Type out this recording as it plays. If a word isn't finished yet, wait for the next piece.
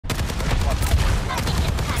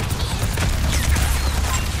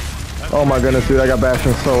Oh my goodness, dude, I got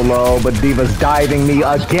Bastion so low, but Diva's diving me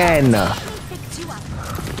again.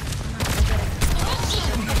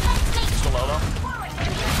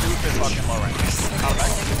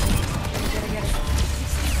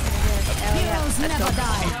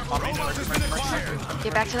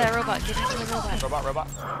 Get back to that robot. Get into the robot. Robot.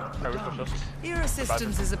 Alright, we push this. Your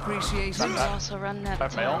assistance is appreciated. He's also running that.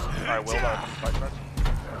 That fail? Alright, will that fight first?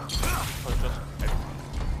 Push this.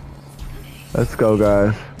 Let's go,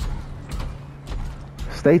 guys.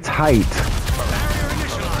 Stay tight. Get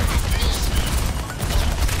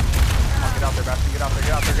out there, Bastion. Get out there.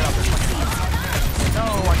 No,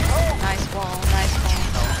 Nice ball.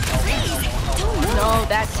 No,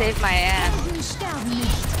 that saved my ass.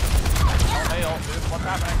 Fail, dude. What's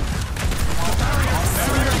happening?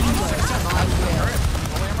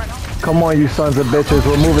 Come on, you sons of bitches.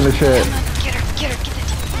 We're moving the shit. Get her.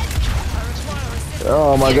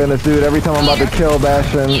 Oh my goodness, dude. Every time I'm about to kill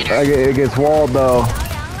Bastion, it gets walled, though.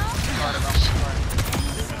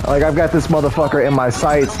 Like, I've got this motherfucker in my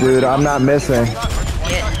sights, dude. I'm not missing.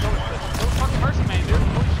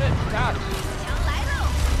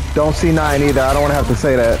 Don't see 9 either. I don't want to have to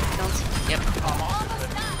say that. Yep.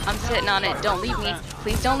 I'm sitting on it. Don't leave me.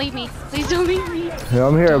 Please don't leave me. Please don't leave me. Yeah,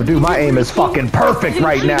 I'm here. Dude, my aim is fucking perfect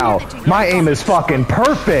right now. My aim is fucking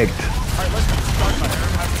perfect.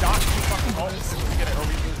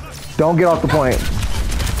 Don't get off the point.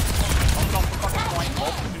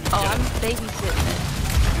 Oh, I'm babysitting it.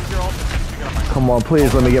 Come on,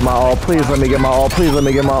 please let me get my ult. Please let me get my ult. Please let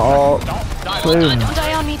me get my ult. Please. Don't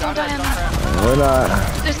die on me. Don't die on me. We're not.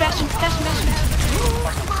 There's Bastion.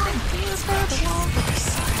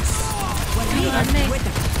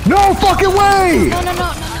 No fucking way!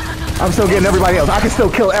 No. I'm still getting everybody else. I can still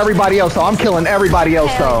kill everybody else, though. I'm killing everybody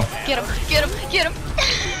else, though. Get him.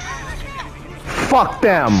 Fuck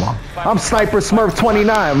them. I'm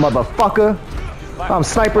Snipersmurf29, motherfucker. I'm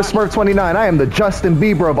Snipersmurf29. I am the Justin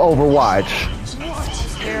Bieber of Overwatch.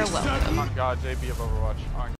 You're welcome. Oh my god, JB of Overwatch.